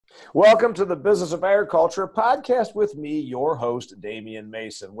Welcome to the Business of Agriculture, a podcast with me, your host, Damian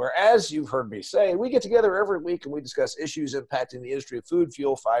Mason, where, as you've heard me say, we get together every week and we discuss issues impacting the industry of food,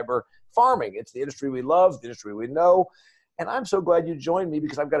 fuel, fiber, farming. It's the industry we love, the industry we know, and I'm so glad you joined me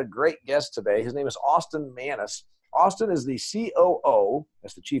because I've got a great guest today. His name is Austin Maness. Austin is the COO,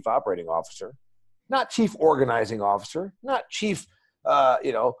 that's the Chief Operating Officer, not Chief Organizing Officer, not Chief,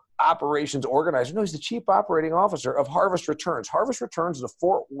 operations organizer. No, he's the Chief Operating Officer of Harvest Returns. Harvest Returns is a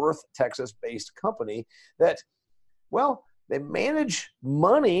Fort Worth, Texas-based company that, well, they manage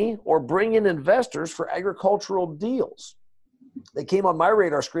money or bring in investors for agricultural deals. They came on my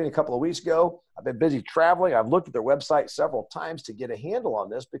radar screen a couple of weeks ago. I've been busy traveling. I've looked at their website several times to get a handle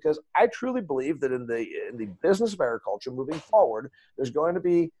on this because I truly believe that in the business of agriculture moving forward, there's going to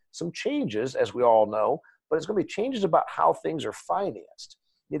be some changes, as we all know, but it's going to be changes about how things are financed.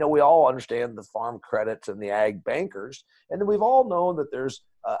 You know, we all understand the farm credits and the ag bankers, and then we've all known that there's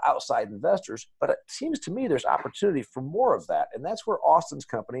outside investors, but it seems to me there's opportunity for more of that, and that's where Austin's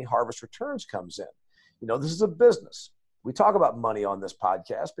company, Harvest Returns, comes in. You know, this is a business. We talk about money on this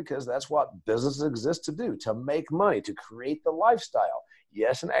podcast because that's what businesses exist to do, to make money, to create the lifestyle.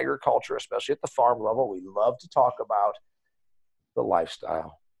 Yes, in agriculture, especially at the farm level, we love to talk about the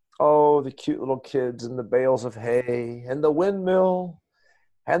lifestyle. Oh, the cute little kids and the bales of hay and the windmill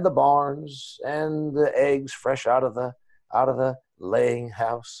and the barns and the eggs fresh out of the laying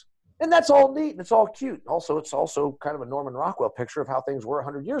house. And that's all neat and it's all cute. Also, it's also kind of a Norman Rockwell picture of how things were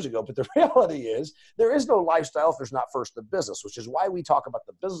 100 years ago. But the reality is there is no lifestyle if there's not first the business, which is why we talk about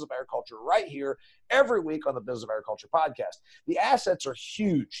the business of agriculture right here every week on the Business of Agriculture podcast. The assets are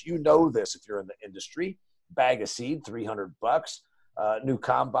huge. You know this if you're in the industry. Bag of seed, $300. New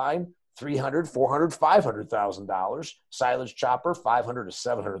combine, $300,000, $400,000, $500,000. Silage chopper, $500,000 to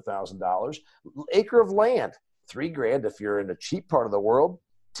 $700,000. Acre of land, $3,000 if you're in a cheap part of the world,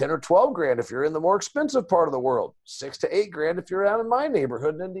 $10,000 or $12,000 if you're in the more expensive part of the world, $6,000 to $8,000 if you're out in my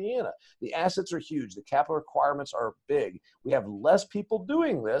neighborhood in Indiana. The assets are huge. The capital requirements are big. We have less people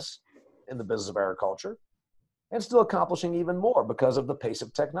doing this in the business of agriculture and still accomplishing even more because of the pace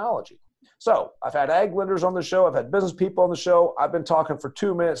of technology. So I've had ag lenders on the show. I've had business people on the show. I've been talking for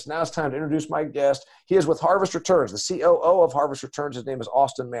 2 minutes. Now it's time to introduce my guest. He is with Harvest Returns, the COO of Harvest Returns. His name is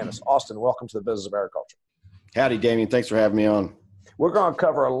Austin Maness. Austin, welcome to the Business of Agriculture. Howdy, Damian. Thanks for having me on. We're going to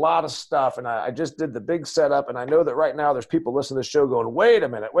cover a lot of stuff, and I just did the big setup, and I know that right now there's people listening to this show going, wait a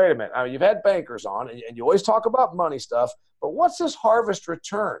minute. I mean, you've had bankers on, and you always talk about money stuff, but what's this Harvest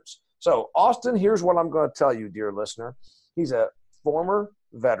Returns? So, Austin, here's what I'm going to tell you, dear listener. He's a former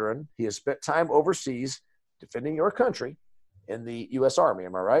veteran. He has spent time overseas defending your country in the U.S. Army.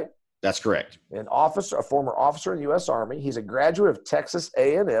 Am I right? That's correct. A former officer in the U.S. Army. He's a graduate of Texas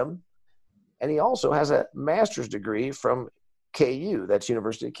A&M, and he also has a master's degree from KU, that's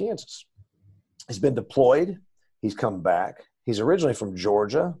University of Kansas. He's been deployed. He's come back. He's originally from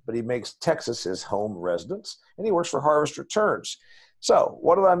Georgia, but he makes Texas his home residence, and he works for Harvest Returns. So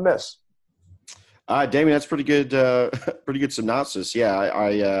what did I miss? Damian, that's pretty good synopsis. Yeah,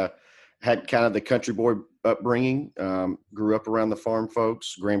 I had kind of the country boy upbringing, grew up around the farm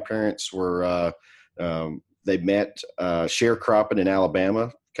folks. Grandparents were, they met sharecropping in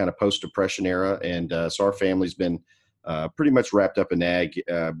Alabama, kind of post-Depression era. And so our family's been pretty much wrapped up in ag,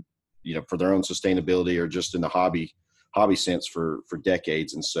 for their own sustainability or just in the hobby sense for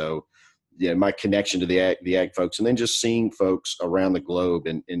decades. And so, yeah, my connection to the ag folks, and then just seeing folks around the globe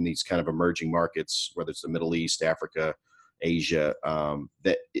in these kind of emerging markets, whether it's the Middle East, Africa, Asia,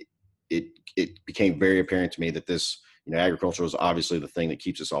 that it became very apparent to me that this, agriculture was obviously the thing that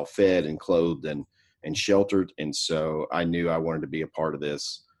keeps us all fed and clothed and sheltered. And so I knew I wanted to be a part of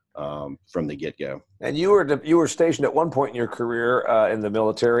this from the get-go. And you were stationed at one point in your career in the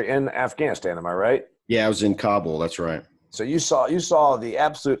military in Afghanistan, am I right? Yeah, I was in Kabul. That's right. So you saw the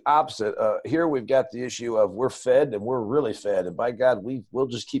absolute opposite. Here we've got the issue of we're fed and we're really fed, and by God, we'll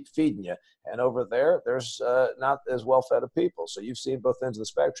just keep feeding you. And over there's not as well fed of people. So you've seen both ends of the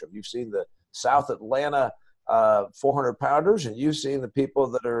spectrum. You've seen the South Atlanta 400 pounders, and you've seen the people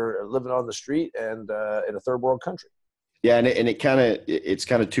that are living on the street and in a third world country. Yeah, and it's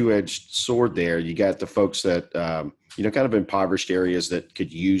kind of two-edged sword there. You got the folks that kind of impoverished areas that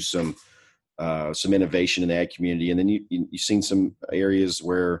could use some innovation in the ag community. And then you've seen some areas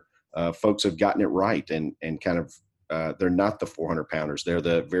where folks have gotten it right and kind of they're not the 400 pounders. They're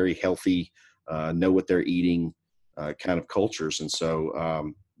the very healthy, know what they're eating kind of cultures. And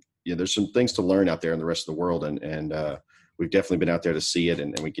so, there's some things to learn out there in the rest of the world. And we've definitely been out there to see it.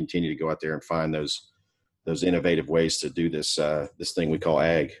 And we continue to go out there and find those innovative ways to do this thing we call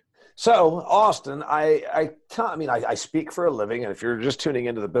ag. So, Austin, I speak for a living, and if you're just tuning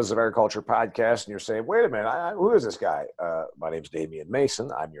into the Business of Agriculture podcast and you're saying, "Wait a minute, who is this guy?" My name's Damian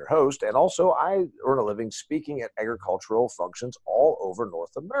Mason. I'm your host, and also I earn a living speaking at agricultural functions all over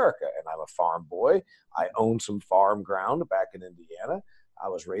North America. And I'm a farm boy. I own some farm ground back in Indiana. I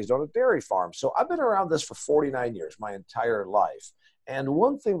was raised on a dairy farm, so I've been around this for 49 years, my entire life. And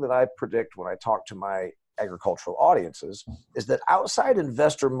one thing that I predict when I talk to my agricultural audiences is that outside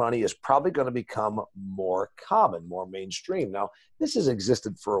investor money is probably going to become more common, more mainstream. Now, this has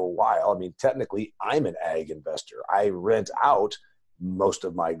existed for a while. I mean, technically, I'm an ag investor. I rent out most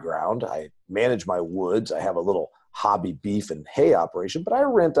of my ground. I manage my woods. I have a little hobby beef and hay operation, but I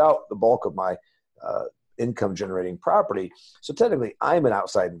rent out the bulk of my income generating property. So technically, I'm an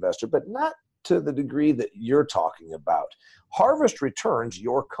outside investor, but not to the degree that you're talking about. Harvest Returns,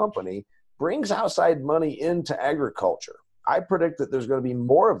 your company, brings outside money into agriculture. I predict that there's going to be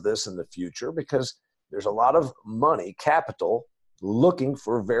more of this in the future because there's a lot of money, capital, looking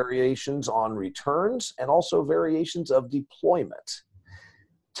for variations on returns and also variations of deployment.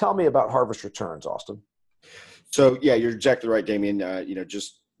 Tell me about Harvest Returns, Austin. So yeah, you're exactly right, Damien.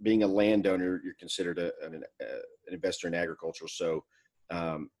 Just being a landowner, you're considered an investor in agriculture. So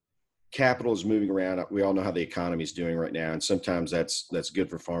capital is moving around. We all know how the economy is doing right now, and sometimes that's good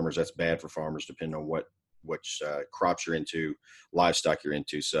for farmers. That's bad for farmers, depending on which crops you're into, livestock you're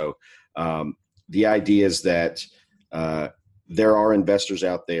into. So the idea is that there are investors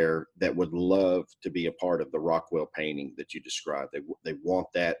out there that would love to be a part of the Rockwell painting that you described. They want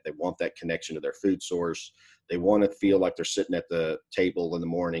that. They want that connection to their food source. They want to feel like they're sitting at the table in the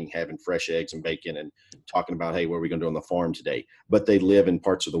morning having fresh eggs and bacon and talking about, hey, what are we going to do on the farm today? But they live in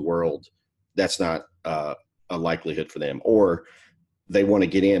parts of the world that's not a likelihood for them. Or they want to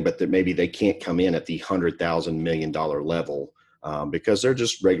get in, but that maybe they can't come in at the $100,000 million level because they're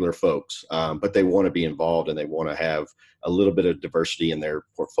just regular folks. But they want to be involved and they want to have a little bit of diversity in their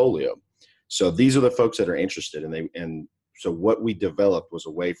portfolio. So these are the folks that are interested, and so what we developed was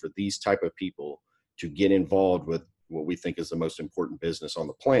a way for these type of people to get involved with what we think is the most important business on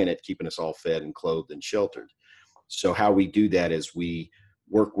the planet, keeping us all fed and clothed and sheltered. So how we do that is we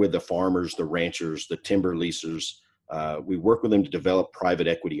work with the farmers, the ranchers, the timber leasers. We work with them to develop private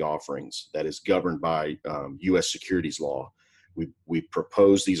equity offerings that is governed by U.S. securities law. We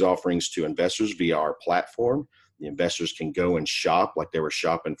propose these offerings to investors via our platform. The investors can go and shop like they were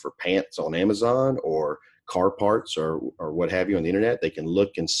shopping for pants on Amazon or car parts or what have you on the internet. They can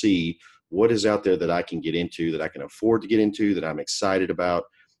look and see what is out there that I can get into, that I can afford to get into, that I'm excited about.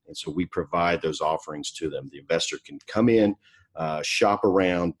 And so we provide those offerings to them. The investor can come in, shop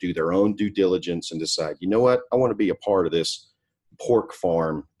around, do their own due diligence and decide, you know what, I want to be a part of this pork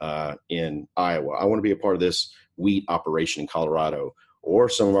farm in Iowa. I want to be a part of this wheat operation in Colorado, or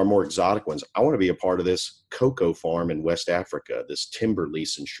some of our more exotic ones. I want to be a part of this cocoa farm in West Africa, this timber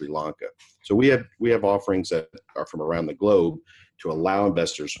lease in Sri Lanka. So we have offerings that are from around the globe to allow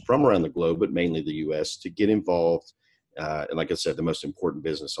investors from around the globe, but mainly the U.S., to get involved. And like I said, the most important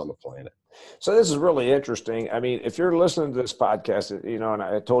business on the planet. So this is really interesting. I mean, if you're listening to this podcast, and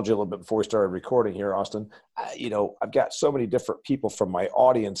I told you a little bit before we started recording here, Austin, I've got so many different people from my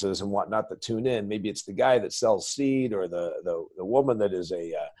audiences and whatnot that tune in. Maybe it's the guy that sells seed, or the woman that is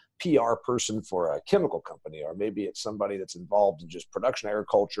a PR person for a chemical company, or maybe it's somebody that's involved in just production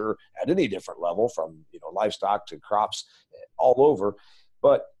agriculture at any different level, from livestock to crops all over.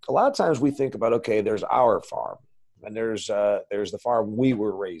 But a lot of times we think about, okay, there's our farm, and there's the farm we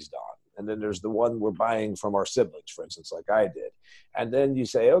were raised on. And then there's the one we're buying from our siblings, for instance, like I did. And then you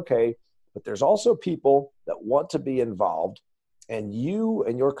say, okay, but there's also people that want to be involved, and you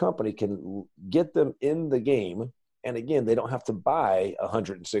and your company can get them in the game. And again, they don't have to buy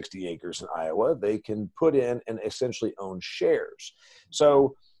 160 acres in Iowa. They can put in and essentially own shares.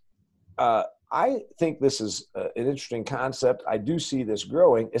 So I think this is an interesting concept. I do see this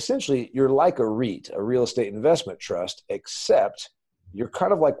growing. Essentially, you're like a REIT, a real estate investment trust, except you're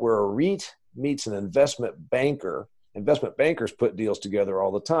kind of like where a REIT meets an investment banker. Investment bankers put deals together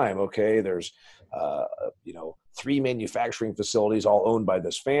all the time. Okay, there's 3 manufacturing facilities all owned by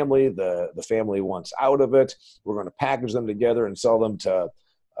this family. The family wants out of it. We're going to package them together and sell them to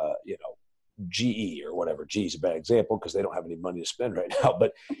GE or whatever. GE is a bad example because they don't have any money to spend right now.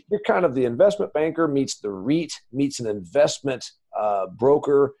 But you're kind of the investment banker meets the REIT meets an investment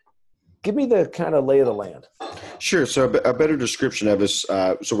broker. Give me the kind of lay of the land. Sure. So a better description of us.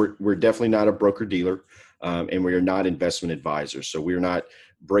 So we're definitely not a broker dealer, and we are not investment advisors. So we're not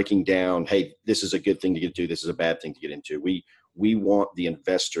breaking down, hey, this is a good thing to get into, this is a bad thing to get into. We want the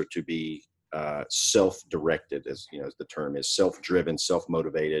investor to be self-directed, as you know, as the term is, self-driven,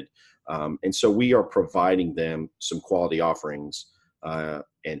 self-motivated. And so we are providing them some quality offerings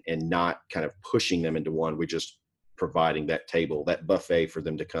and not kind of pushing them into one. We're just providing that table, that buffet for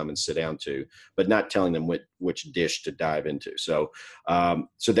them to come and sit down to, but not telling them which dish to dive into. So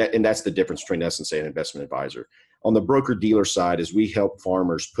that's the difference between us and, say, an investment advisor. On the broker dealer side, as we help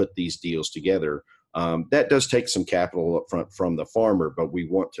farmers put these deals together, that does take some capital up front from the farmer, but we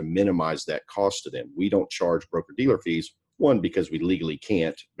want to minimize that cost to them. We don't charge broker dealer fees, one, because we legally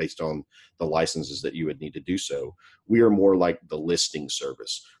can't based on the licenses that you would need to do so. We are more like the listing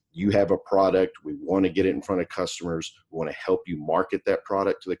service. You have a product, we want to get it in front of customers, we want to help you market that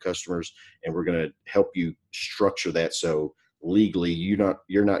product to the customers, and we're going to help you structure that so legally you're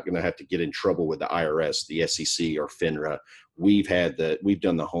not going to have to get in trouble with the IRS, the SEC, or FINRA. We've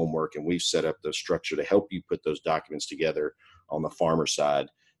done the homework, and we've set up the structure to help you put those documents together on the farmer side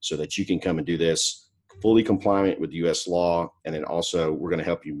so that you can come and do this fully compliant with U.S. law. And then also we're going to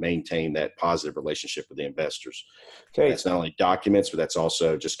help you maintain that positive relationship with the investors. Okay. That's not only documents, but that's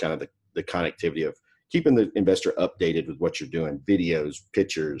also just kind of the connectivity of keeping the investor updated with what you're doing, videos,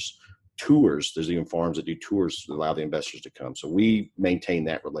 pictures, tours. There's even farms that do tours to allow the investors to come. So we maintain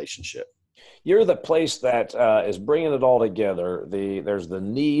that relationship. You're the place that is bringing it all together. There's the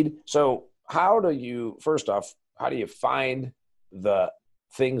need. So first off, how do you find the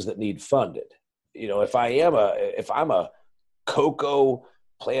things that need funded? You know, if I'm a cocoa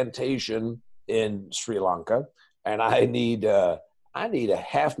plantation in Sri Lanka and I need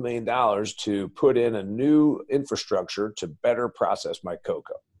 $500,000 to put in a new infrastructure to better process my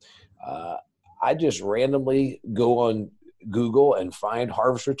cocoa, I just randomly go on Google and find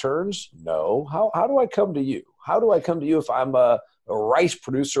harvest returns? No. How do I come to you? How do I come to you if I'm a rice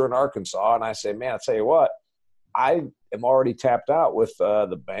producer in Arkansas and I say, man, I'll tell you what, I am already tapped out with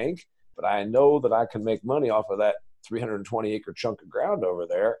the bank, but I know that I can make money off of that 320 acre chunk of ground over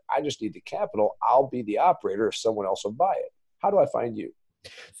there. I just need the capital. I'll be the operator if someone else will buy it. How do I find you?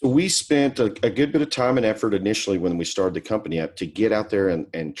 So we spent a good bit of time and effort initially when we started the company up to get out there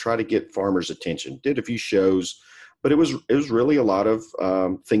and try to get farmers' attention. Did a few shows, but it was really a lot of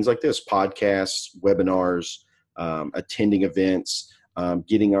things like this: podcasts, webinars, attending events,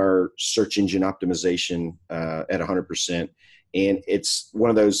 getting our search engine optimization at 100%. And it's one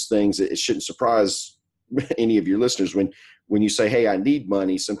of those things that it shouldn't surprise any of your listeners when you say, hey, I need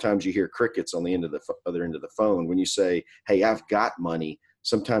money. Sometimes you hear crickets on the other end of the phone. When you say, hey, I've got money,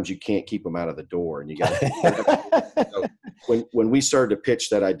 sometimes you can't keep them out of the door. And you got so when we started to pitch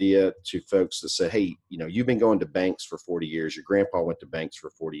that idea to folks that said, hey, you know, you've been going to banks for 40 years. Your grandpa went to banks for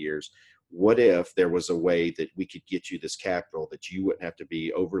 40 years. What if there was a way that we could get you this capital that you wouldn't have to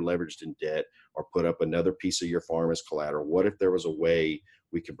be over leveraged in debt or put up another piece of your farm as collateral? What if there was a way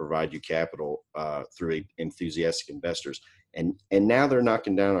we could provide you capital through enthusiastic investors? And now they're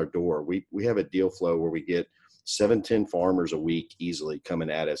knocking down our door. We have a deal flow where we get 7-10 farmers a week easily coming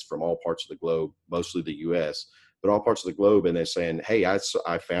at us from all parts of the globe, mostly the U.S., but all parts of the globe. And they're saying, hey, I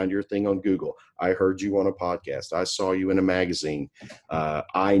found your thing on Google. I heard you on a podcast. I saw you in a magazine.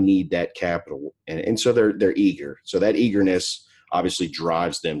 I need that capital. And so they're eager. So that eagerness obviously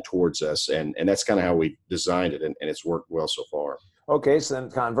drives them towards us. And that's kind of how we designed it. And it's worked well so far. Okay. So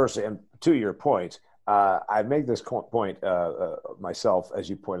then conversely, and to your point, I make this point myself, as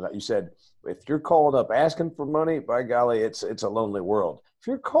you pointed out. You said, if you're calling up asking for money, by golly, it's a lonely world. If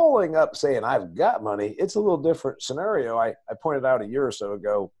you're calling up saying, I've got money, it's a little different scenario. I pointed out a year or so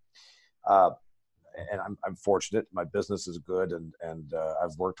ago, and I'm fortunate. My business is good, and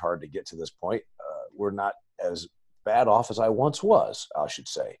I've worked hard to get to this point. We're not as bad off as I once was, I should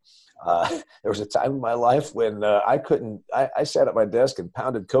say. There was a time in my life when I sat at my desk and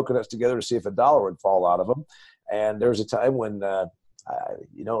pounded coconuts together to see if $1 would fall out of them. And there was a time when, I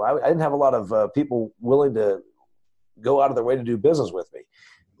didn't have a lot of people willing to go out of their way to do business with me.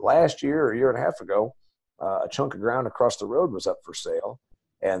 Last year or a year and a half ago, a chunk of ground across the road was up for sale.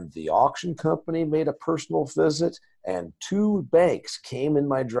 And the auction company made a personal visit, and 2 banks came in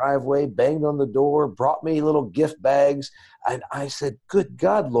my driveway, banged on the door, brought me little gift bags. And I said, good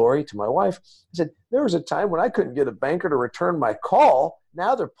God, Lori, to my wife, I said, there was a time when I couldn't get a banker to return my call.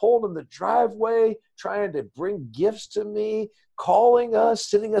 Now they're pulling in the driveway, trying to bring gifts to me, calling us,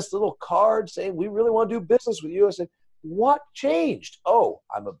 sending us little cards saying, we really want to do business with you. I said, what changed? Oh,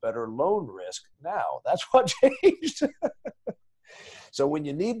 I'm a better loan risk now. That's what changed. So when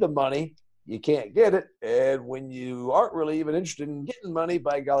you need the money, you can't get it. And when you aren't really even interested in getting money,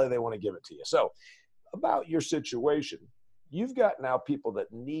 by golly, they want to give it to you. So about your situation, you've got now people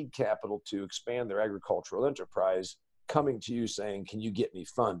that need capital to expand their agricultural enterprise coming to you saying, can you get me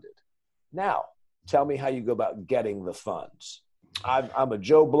funded? Now, tell me how you go about getting the funds. I'm a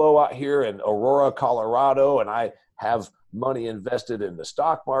Joe Blow out here in Aurora, Colorado, and I have money invested in the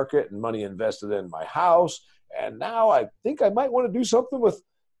stock market and money invested in my house. And now I think I might want to do something with,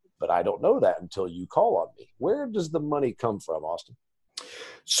 but I don't know that until you call on me. Where does the money come from, Austin?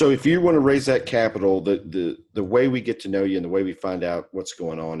 So if you want to raise that capital, the way we get to know you and the way we find out what's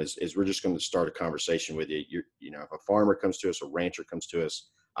going on is we're just going to start a conversation with you. You know, if a farmer comes to us, a rancher comes to us,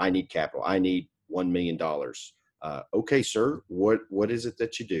 I need capital. I need $1 million. Okay, sir, what is it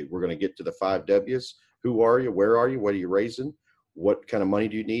that you do? We're going to get to the 5 W's. Who are you? Where are you? What are you raising? What kind of money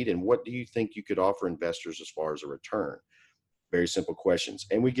do you need? And what do you think you could offer investors as far as a return? Very simple questions.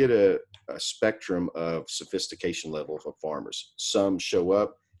 And we get a spectrum of sophistication levels of farmers. Some show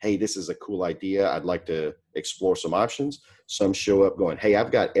up, hey, this is a cool idea. I'd like to explore some options. Some show up going, hey,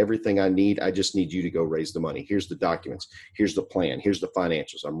 I've got everything I need. I just need you to go raise the money. Here's the documents. Here's the plan. Here's the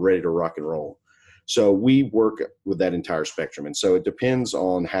financials. I'm ready to rock and roll. So we work with that entire spectrum. And so it depends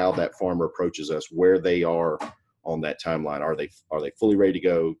on how that farmer approaches us, where they are on that timeline. Are they fully ready to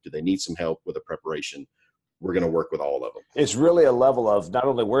go? Do they need some help with the preparation? We're going to work with all of them. It's really a level of not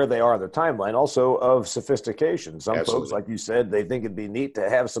only where they are in their timeline, also of sophistication. Some Absolutely. folks, like you said, they think it'd be neat to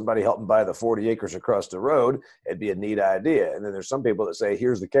have somebody help them buy the 40 acres across the road. It'd be a neat idea. And then there's some people that say,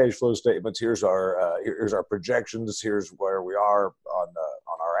 here's the cash flow statements. Here's our projections. Here's where we are on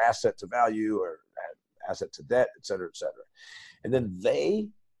our asset to value or asset to debt, et cetera, et cetera. And then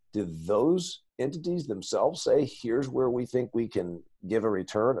do those entities themselves say, here's where we think we can give a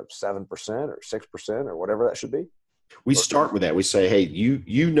return of 7% or 6% or whatever that should be? We start with that. We say, hey,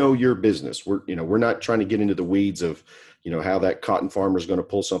 you know your business. We're not trying to get into the weeds of, how that cotton farmer is going to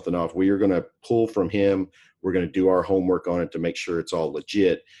pull something off. We are going to pull from him. We're going to do our homework on it to make sure it's all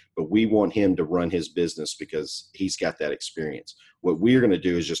legit, but we want him to run his business because he's got that experience. What we're going to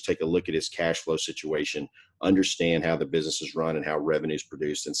do is just take a look at his cash flow situation, understand how the business is run and how revenue is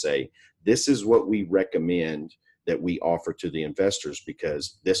produced, and say, this is what we recommend that we offer to the investors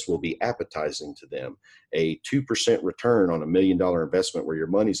because this will be appetizing to them. A 2% return on $1 million investment where your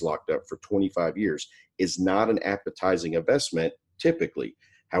money's locked up for 25 years is not an appetizing investment typically.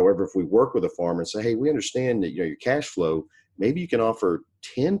 However, if we work with a farmer and say, hey, we understand that your cash flow, maybe you can offer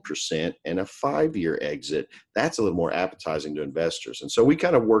 10% and a 5-year exit, that's a little more appetizing to investors. And so we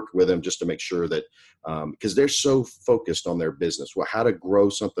kind of worked with them just to make sure that, because they're so focused on their business, how to grow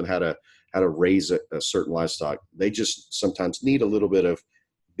something, how to raise a certain livestock. They just sometimes need a little bit of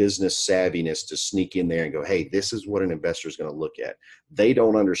business savviness to sneak in there and go, hey, this is what an investor is going to look at. They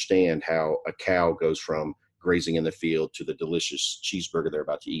don't understand how a cow goes from grazing in the field to the delicious cheeseburger they're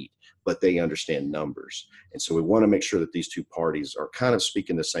about to eat, but they understand numbers. And so we want to make sure that these two parties are kind of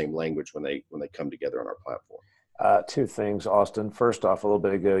speaking the same language when they come together on our platform. Two things, Austin. First off, a little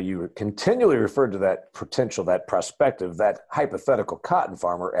bit ago, you continually referred to that potential, that prospective, that hypothetical cotton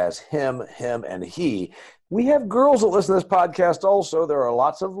farmer as him, and he. We have girls that listen to this podcast also. There are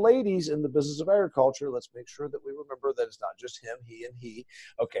lots of ladies in the business of agriculture. Let's make sure that we remember that it's not just him, he, and he.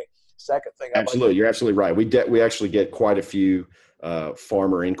 Okay. Second thing. Absolutely. You're absolutely right. We actually get quite a few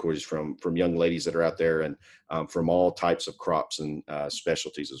farmer inquiries from young ladies that are out there and from all types of crops and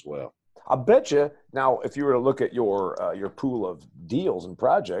specialties as well. I bet you now, if you were to look at your pool of deals and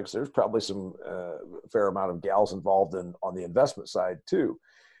projects, there's probably some fair amount of gals involved on the investment side too.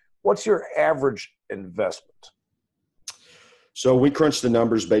 What's your average investment? So we crunch the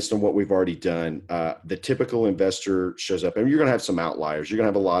numbers based on what we've already done. The typical investor shows up, and you're going to have some outliers. You're going to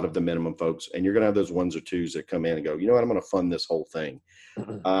have a lot of the minimum folks, and you're going to have those ones or twos that come in and go, you know what, I'm going to fund this whole thing.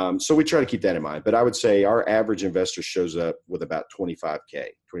 So we try to keep that in mind. But I would say our average investor shows up with about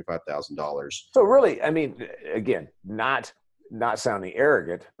 $25,000. So really, I mean, again, not sounding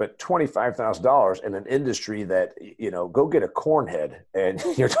arrogant, but $25,000 in an industry that, go get a corn head and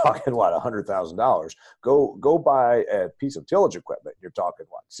you're talking what, $100,000. Go buy a piece of tillage equipment. You're talking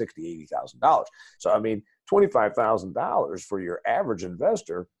what, $60,000, $80,000. So, I mean, $25,000 for your average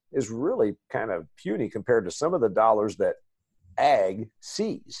investor is really kind of puny compared to some of the dollars that ag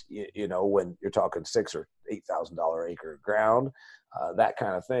sees, when you're talking $6,000 or $8,000 acre of ground, that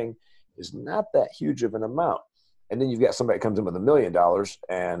kind of thing is not that huge of an amount. And then you've got somebody that comes in with $1 million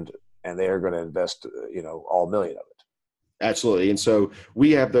and they are going to invest, all $1 million of it. Absolutely. And so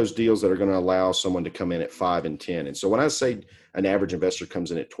we have those deals that are going to allow someone to come in at 5 and 10. And so when I say an average investor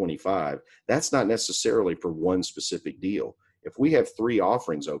comes in at 25, that's not necessarily for one specific deal. If we have 3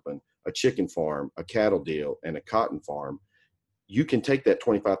 offerings open, a chicken farm, a cattle deal, and a cotton farm, you can take that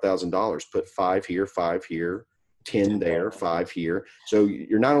 $25,000, put 5 here, 10 there, 5 here. So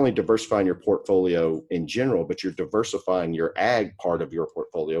you're not only diversifying your portfolio in general, but you're diversifying your ag part of your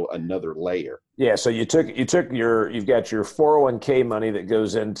portfolio another layer. Yeah, so you've got your 401k money that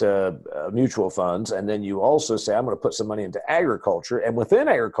goes into mutual funds, and then you also say, I'm going to put some money into agriculture, and within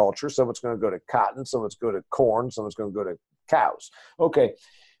agriculture, some of it's going to go to cotton, some of it's going to corn, some of it's going to go to cows. Okay,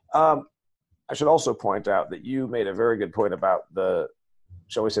 I should also point out that you made a very good point about the,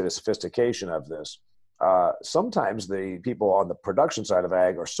 shall we say, the sophistication of this. Sometimes the people on the production side of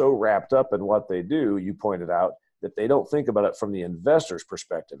ag are so wrapped up in what they do, you pointed out, that they don't think about it from the investor's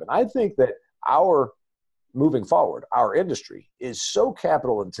perspective. And I think that moving forward, our industry is so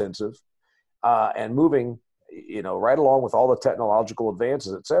capital intensive and moving, right along with all the technological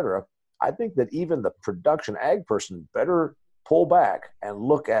advances, et cetera. I think that even the production ag person better pull back and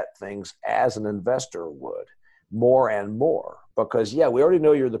look at things as an investor would more and more. Because, yeah, we already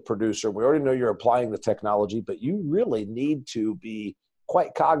know you're the producer. We already know you're applying the technology, but you really need to be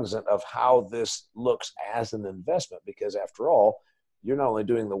quite cognizant of how this looks as an investment. Because after all, you're not only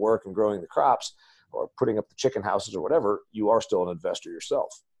doing the work and growing the crops or putting up the chicken houses or whatever, you are still an investor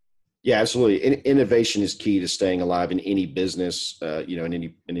yourself. Yeah, absolutely. Innovation is key to staying alive in any business,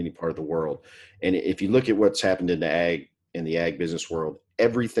 in any part of the world. And if you look at what's happened in the ag business world,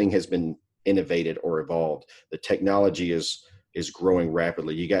 everything has been innovated or evolved. The technology is growing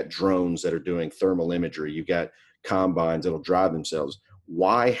rapidly. You got drones that are doing thermal imagery. You've got combines that'll drive themselves.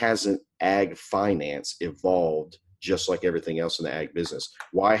 Why hasn't ag finance evolved just like everything else in the ag business?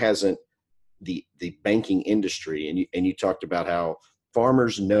 Why hasn't the banking industry, and you talked about how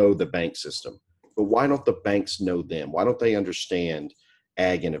farmers know the bank system, but why don't the banks know them? Why don't they understand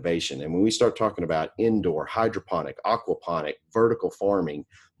ag innovation? And when we start talking about indoor, hydroponic, aquaponic, vertical farming,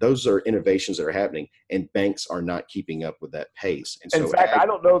 those are innovations that are happening, and banks are not keeping up with that pace. And so, in fact, I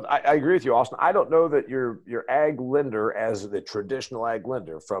don't know. I agree with you, Austin. I don't know that your ag lender, as the traditional ag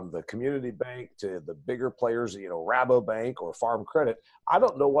lender, from the community bank to the bigger players, Rabobank or Farm Credit, I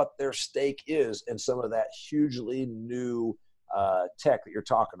don't know what their stake is in some of that hugely new tech that you're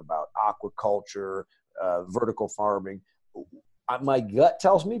talking about, aquaculture, vertical farming. My gut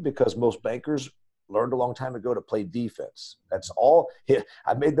tells me, because most bankers learned a long time ago to play defense. That's all.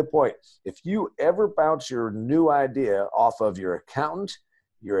 I made the point. If you ever bounce your new idea off of your accountant,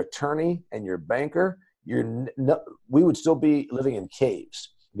 your attorney, and your banker, we would still be living in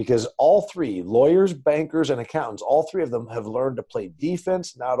caves, because all three, lawyers, bankers, and accountants, all three of them have learned to play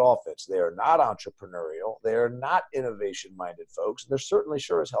defense, not offense. They are not entrepreneurial. They are not innovation-minded folks. And they're certainly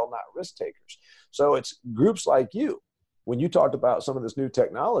sure as hell not risk takers. So it's groups like you. When you talked about some of this new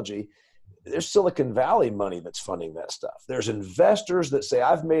technology, there's Silicon Valley money that's funding that stuff. There's investors that say,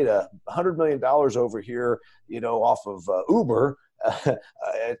 I've made $100 million over here, off of Uber, or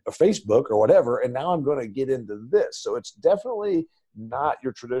Facebook or whatever, and now I'm going to get into this. So it's definitely not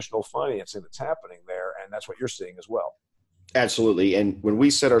your traditional financing that's happening there, and that's what you're seeing as well. Absolutely. And when we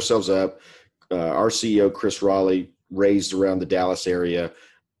set ourselves up, our CEO, Chris Raleigh, raised around the Dallas area.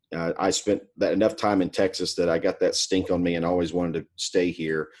 I spent enough time in Texas that I got that stink on me and always wanted to stay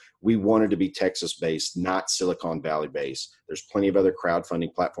here. We wanted to be Texas-based, not Silicon Valley-based. There's plenty of other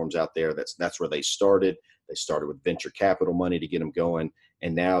crowdfunding platforms out there. That's where they started. They started with venture capital money to get them going,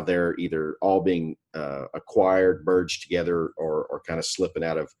 and now they're either all being acquired, merged together, or kind of slipping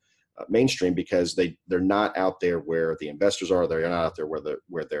out of mainstream, because they're not out there where the investors are. They're not out there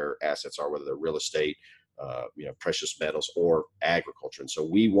where their assets are, whether they're real estate, precious metals, or agriculture. And so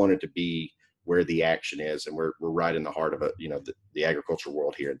we wanted to be where the action is, and we're right in the heart of it, the agriculture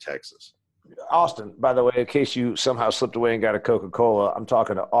world here in Texas. Austin, by the way, in case you somehow slipped away and got a Coca-Cola, I'm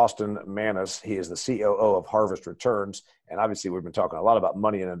talking to Austin Maness. He is the COO of Harvest Returns. And obviously, we've been talking a lot about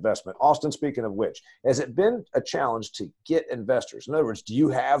money and investment. Austin, speaking of which, has it been a challenge to get investors? In other words, do you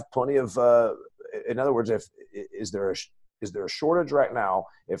have plenty of, in other words, is there a shortage right now?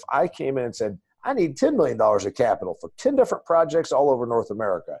 If I came in and said, I need $10 million of capital for 10 different projects all over North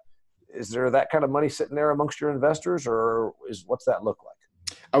America, is there that kind of money sitting there amongst your investors, or what's that look like?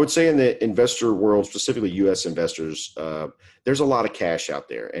 I would say in the investor world, specifically U.S. investors, there's a lot of cash out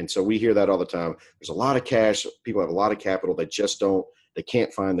there. And so we hear that all the time. There's a lot of cash. People have a lot of capital. They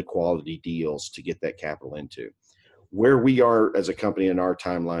can't find the quality deals to get that capital into. Where we are as a company in our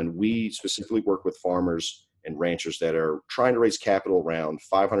timeline, we specifically work with farmers and ranchers that are trying to raise capital around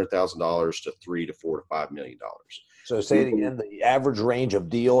 $500,000 to $3 to $4 to $5 million. So say it again, the average range of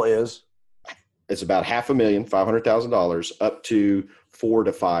deal is? It's about $500,000, $500,000 up to $4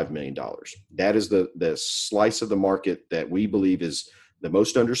 to $5 million. That is the slice of the market that we believe is the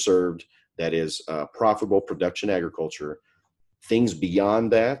most underserved, that is profitable production agriculture. Things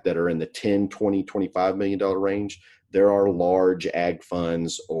beyond that are in the 10, 20, $25 million range. There are large ag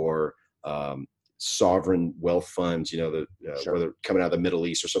funds or sovereign wealth funds, Sure. whether coming out of the Middle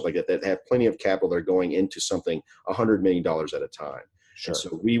East or something like that have plenty of capital. They're going into something $100 million at a time. Sure. And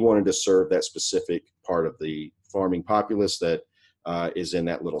so we wanted to serve that specific part of the farming populace that is in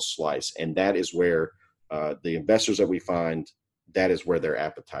that little slice. And that is where the investors that we find, that is where their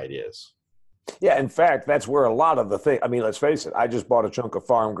appetite is. Yeah, in fact, that's where a lot of the thing. I mean, let's face it. I just bought a chunk of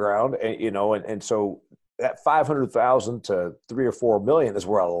farm ground, and so that 500,000 to 3 or 4 million is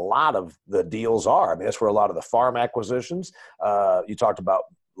where a lot of the deals are. I mean, that's where a lot of the farm acquisitions. You talked about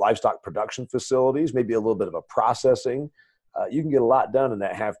livestock production facilities, maybe a little bit of a processing. You can get a lot done in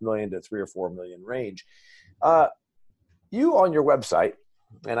that 500,000 to 3 or 4 million range. You on your website.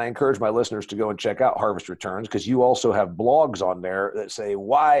 And I encourage my listeners to go and check out Harvest Returns, because you also have blogs on there that say,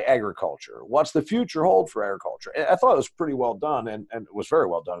 why agriculture? What's the future hold for agriculture? And I thought it was pretty well done, and it was very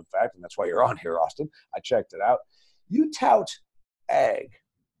well done, in fact, and that's why you're on here, Austin. I checked it out. You tout ag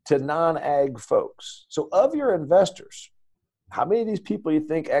to non-ag folks. So of your investors, how many of these people you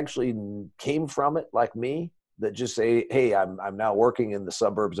think actually came from it, like me, that just say, hey, I'm now working in the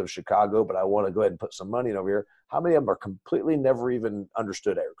suburbs of Chicago, but I want to go ahead and put some money in over here? How many of them are completely never even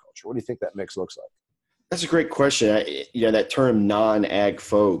understood agriculture? What do you think that mix looks like? That's a great question. That term non-ag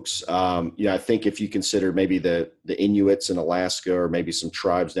folks, I think if you consider maybe the Inuits in Alaska or maybe some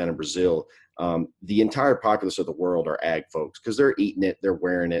tribes down in Brazil, the entire populace of the world are ag folks because they're eating it, they're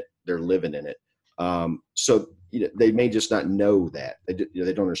wearing it, they're living in it. So they may just not know that. They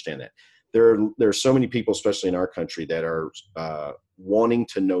don't understand that. There are so many people, especially in our country, that are wanting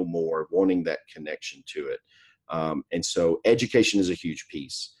to know more, wanting that connection to it. And so education is a huge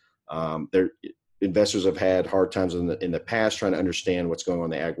piece. Investors have had hard times in the past trying to understand what's going on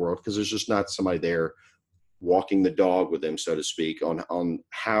in the ag world because there's just not somebody there walking the dog with them, so to speak, on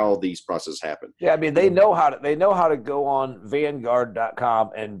how these processes happen. Yeah, I mean, they know how to go on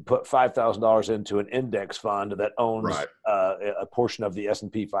Vanguard.com and put $5,000 into an index fund that owns a portion of the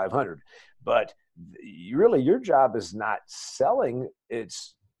S&P 500. But really, your job is not selling;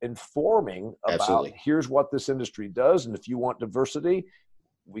 it's informing about Absolutely. Here's what this industry does, and if you want diversity,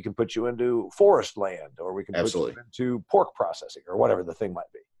 we can put you into forest land, or we can Absolutely. put you into pork processing, or whatever the thing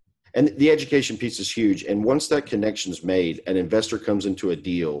might be. And the education piece is huge. And once that connection is made, an investor comes into a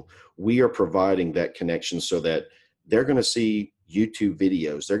deal, we are providing that connection so that they're going to see YouTube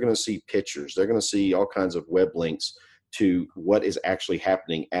videos, they're going to see pictures, they're going to see all kinds of web links to what is actually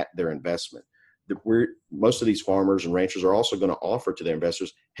happening at their investment. Most of these farmers and ranchers are also going to offer to their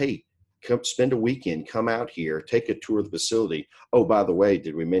investors, hey, come spend a weekend, come out here, take a tour of the facility. Oh, by the way,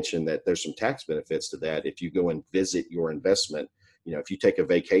 did we mention that there's some tax benefits to that if you go and visit your investment? If you take a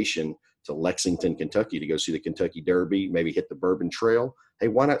vacation to Lexington, Kentucky to go see the Kentucky Derby, maybe hit the Bourbon Trail, hey,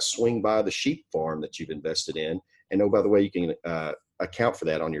 why not swing by the sheep farm that you've invested in? And oh, by the way, you can account for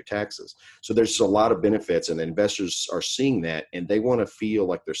that on your taxes. So there's a lot of benefits, and the investors are seeing that, and they want to feel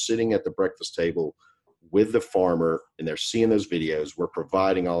like they're sitting at the breakfast table with the farmer, and they're seeing those videos. We're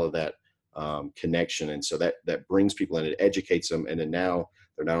providing all of that connection, and so that brings people in, it educates them, and then now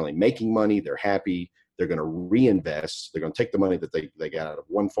they're not only making money, they're happy. They're going to reinvest. They're going to take the money that they got out of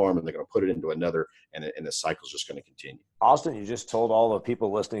one farm and they're going to put it into another, and the cycle's just going to continue. Austin, you just told all the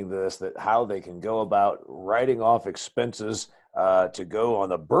people listening to this that how they can go about writing off expenses to go on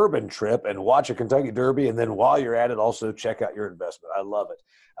the bourbon trip and watch a Kentucky Derby, and then while you're at it, also check out your investment. I love it.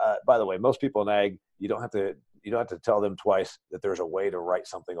 By the way, most people in ag, you don't have to tell them twice that there's a way to write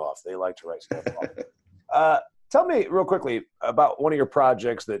something off. They like to write stuff off. Tell me real quickly about one of your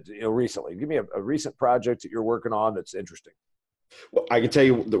projects that recently. Give me a recent project that you're working on that's interesting. Well, I can tell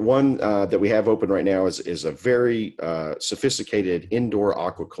you the one that we have open right now is a very sophisticated indoor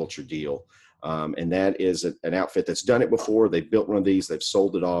aquaculture deal. And that is an outfit that's done it before. They've built one of these, they've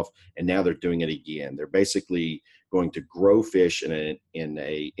sold it off, and now they're doing it again. They're basically going to grow fish in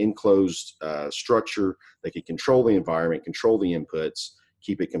a enclosed structure. They can control the environment, control the inputs,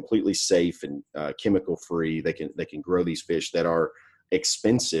 keep it completely safe and chemical free. They can grow these fish that are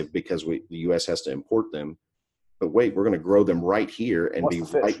expensive because the U.S. has to import them. But wait, we're going to grow them right here and What's be the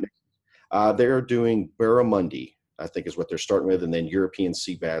fish? right. They're doing barramundi, I think is what they're starting with, and then European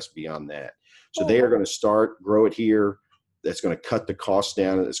sea bass beyond that. So they are going to grow it here. That's going to cut the cost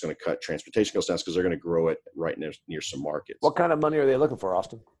down. It's going to cut transportation costs down because they're going to grow it right near some markets. What kind of money are they looking for,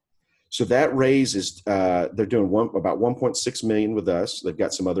 Austin? So that raise is they're doing about 1.6 million with us. They've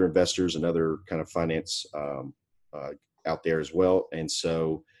got some other investors and other kind of finance out there as well, and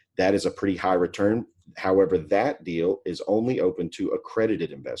so that is a pretty high return. However, that deal is only open to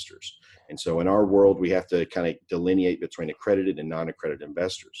accredited investors. And so in our world, we have to kind of delineate between accredited and non-accredited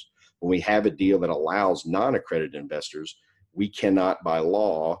investors. When we have a deal that allows non-accredited investors, we cannot by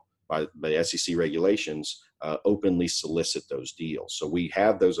law, by SEC regulations, openly solicit those deals. So we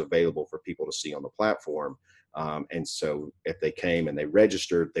have those available for people to see on the platform. And so if they came and they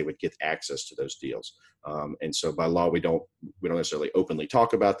registered, they would get access to those deals. And so by law, we don't necessarily openly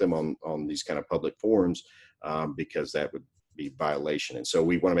talk about them on these kind of public forums, because that would be violation. And so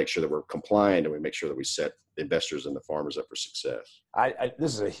we want to make sure that we're compliant, and we make sure that we set investors and the farmers up for success.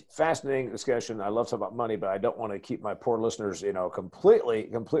 This is a fascinating discussion. I love talking about money, but I don't want to keep my poor listeners, completely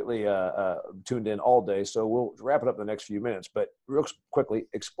tuned in all day. So we'll wrap it up in the next few minutes. But real quickly,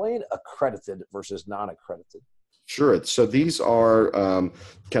 explain accredited versus non-accredited. Sure. So these are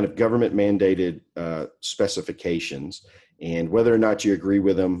kind of government mandated specifications, and whether or not you agree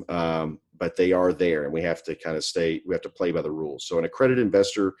with them, but they are there, and we have to kind of we have to play by the rules. So an accredited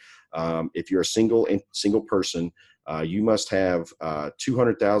investor, if you're a single person, you must have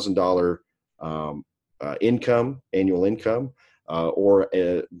 $200,000 annual income, or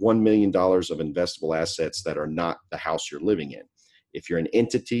 $1 million of investable assets that are not the house you're living in. If you're an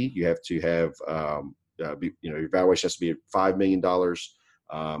entity, you have to have your valuation has to be $5 million,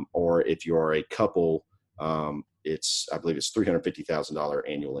 or if you are a couple, I believe it's $350,000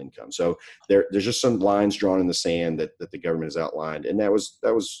 annual income. So there's just some lines drawn in the sand that the government has outlined, and that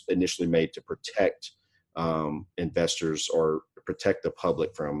was initially made to protect investors or protect the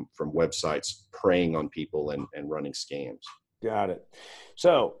public from websites preying on people and running scams. Got it.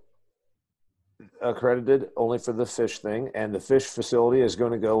 So accredited only for the fish thing, and the fish facility is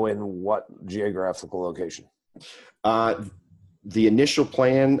going to go in what geographical location? The initial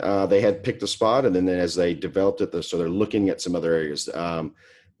plan, they had picked a spot, and then as they developed it, so they're looking at some other areas.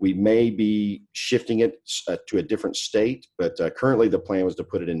 We may be shifting it to a different state, but currently the plan was to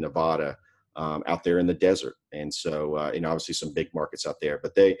put it in Nevada, out there in the desert. And so, obviously some big markets out there,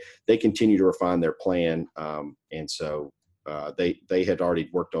 but they continue to refine their plan. And so they had already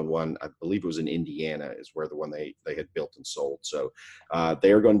worked on one, I believe it was in Indiana, is where the one they had built and sold. So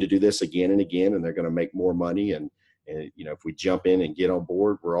they are going to do this again and again, and they're going to make more money. And if we jump in and get on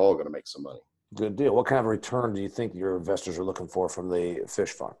board, we're all going to make some money. Good deal. What kind of return do you think your investors are looking for from the fish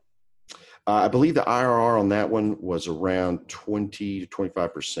farm? I believe the IRR on that one was around 20 to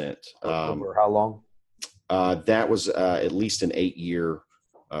 25%. Over how long? That was at least an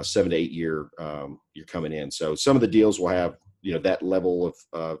 7 to 8 year, you're coming in. So some of the deals will have, that level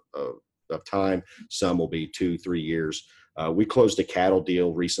of time. Some will be 2-3 years. We closed a cattle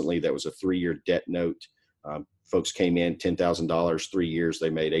deal recently that was a 3-year debt note. Folks came in $10,000, 3 years, they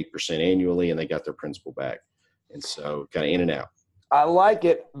made 8% annually, and they got their principal back. And so kind of in and out. I like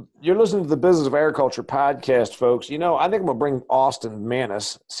it. You're listening to the Business of Agriculture podcast, folks. I think I'm going to bring Austin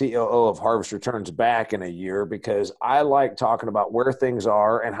Maness, COO of Harvest Returns, back in a year, because I like talking about where things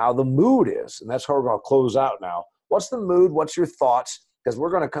are and how the mood is. And that's how we're going to close out now. What's the mood? What's your thoughts? Because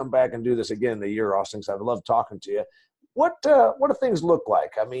we're going to come back and do this again in a year, Austin, because I love talking to you. What do things look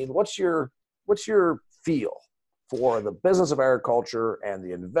like? I mean, what's your feel for the business of agriculture and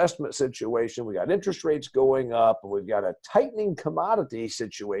the investment situation? We got interest rates going up, and we've got a tightening commodity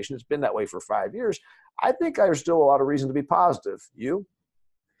situation. It's been that way for 5 years. I think there's still a lot of reason to be positive. You?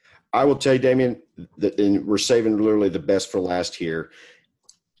 I will tell you, Damien, that we're saving literally the best for last here.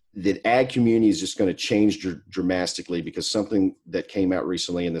 The ag community is just going to change dramatically, because something that came out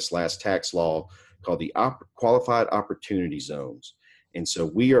recently in this last tax law called the qualified opportunity zones. And so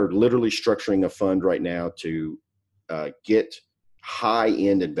we are literally structuring a fund right now to get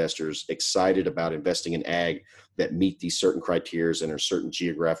high-end investors excited about investing in ag that meet these certain criteria and are certain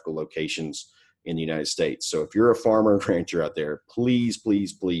geographical locations in the United States. So if you're a farmer and rancher out there, please,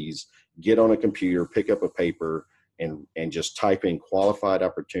 please, please get on a computer, pick up a paper, and just type in qualified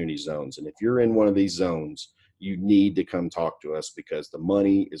opportunity zones. And if you're in one of these zones, you need to come talk to us, because the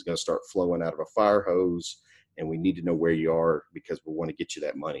money is going to start flowing out of a fire hose, and we need to know where you are, because we want to get you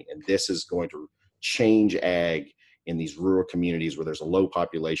that money. And this is going to change ag in these rural communities where there's a low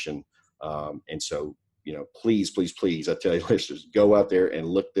population. And so, please, please, please, I tell you, listeners, go out there and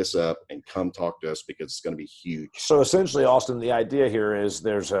look this up and come talk to us, because it's going to be huge. So essentially, Austin, the idea here is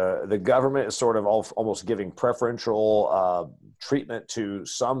the government is sort of almost giving preferential treatment to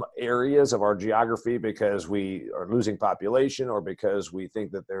some areas of our geography because we are losing population, or because we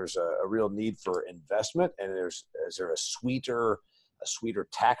think that there's a real need for investment. And is there a sweeter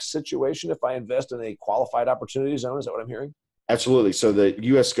tax situation if I invest in a qualified opportunity zone? Is that what I'm hearing? Absolutely. So the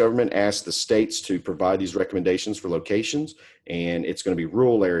U.S. government asked the states to provide these recommendations for locations, and it's going to be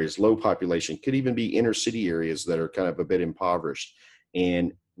rural areas, low population, could even be inner city areas that are kind of a bit impoverished.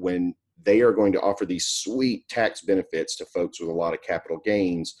 And when they are going to offer these sweet tax benefits to folks with a lot of capital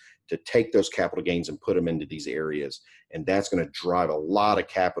gains, to take those capital gains and put them into these areas. And that's going to drive a lot of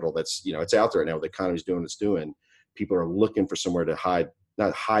capital that's, it's out there now. The economy's doing what it's doing. People are looking for somewhere to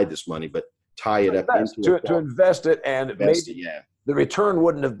not hide this money, but tie it up into to invest it, and maybe yeah. The return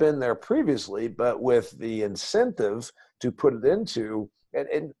wouldn't have been there previously, but with the incentive to put it into,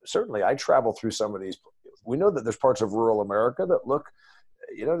 and certainly I travel through some of these. We know that there's parts of rural America that look,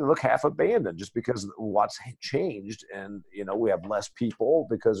 they look half abandoned just because what's changed, and we have less people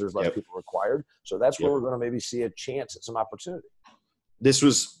because there's less people required. So that's where we're going to maybe see a chance at some opportunity. This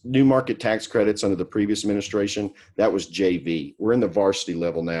was new market tax credits under the previous administration. That was JV. We're in the varsity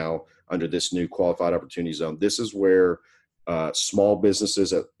level now under this new qualified opportunity zone. This is where small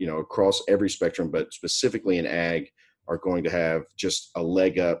businesses, across every spectrum, but specifically in ag, are going to have just a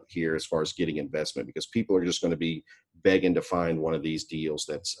leg up here as far as getting investment, because people are just going to be begging to find one of these deals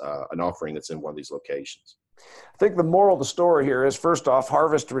that's an offering that's in one of these locations. I think the moral of the story here is, first off,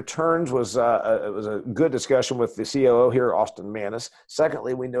 harvest returns was it was a good discussion with the COO here, Austin Maness.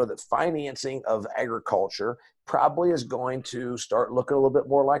 Secondly, we know that financing of agriculture probably is going to start looking a little bit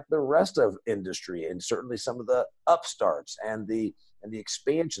more like the rest of industry, and certainly some of the upstarts and the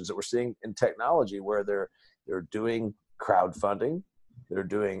expansions that we're seeing in technology, where they're doing crowdfunding, they're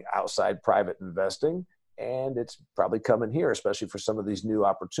doing outside private investing. And it's probably coming here, especially for some of these new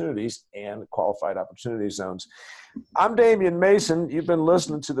opportunities and qualified opportunity zones. I'm Damian Mason. You've been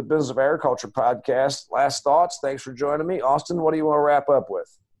listening to the Business of Agriculture podcast. Last thoughts. Thanks for joining me. Austin, what do you want to wrap up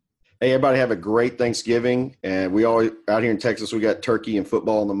with? Hey, everybody have a great Thanksgiving. And we all out here in Texas, we got turkey and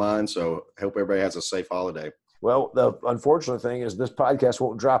football on the mind. So I hope everybody has a safe holiday. Well, the unfortunate thing is this podcast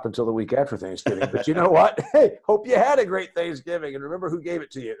won't drop until the week after Thanksgiving. But you know what? Hey, hope you had a great Thanksgiving. And remember who gave it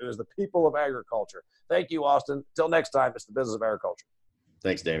to you. It was the people of agriculture. Thank you, Austin. Till next time, it's the Business of Agriculture.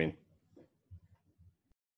 Thanks, Damien.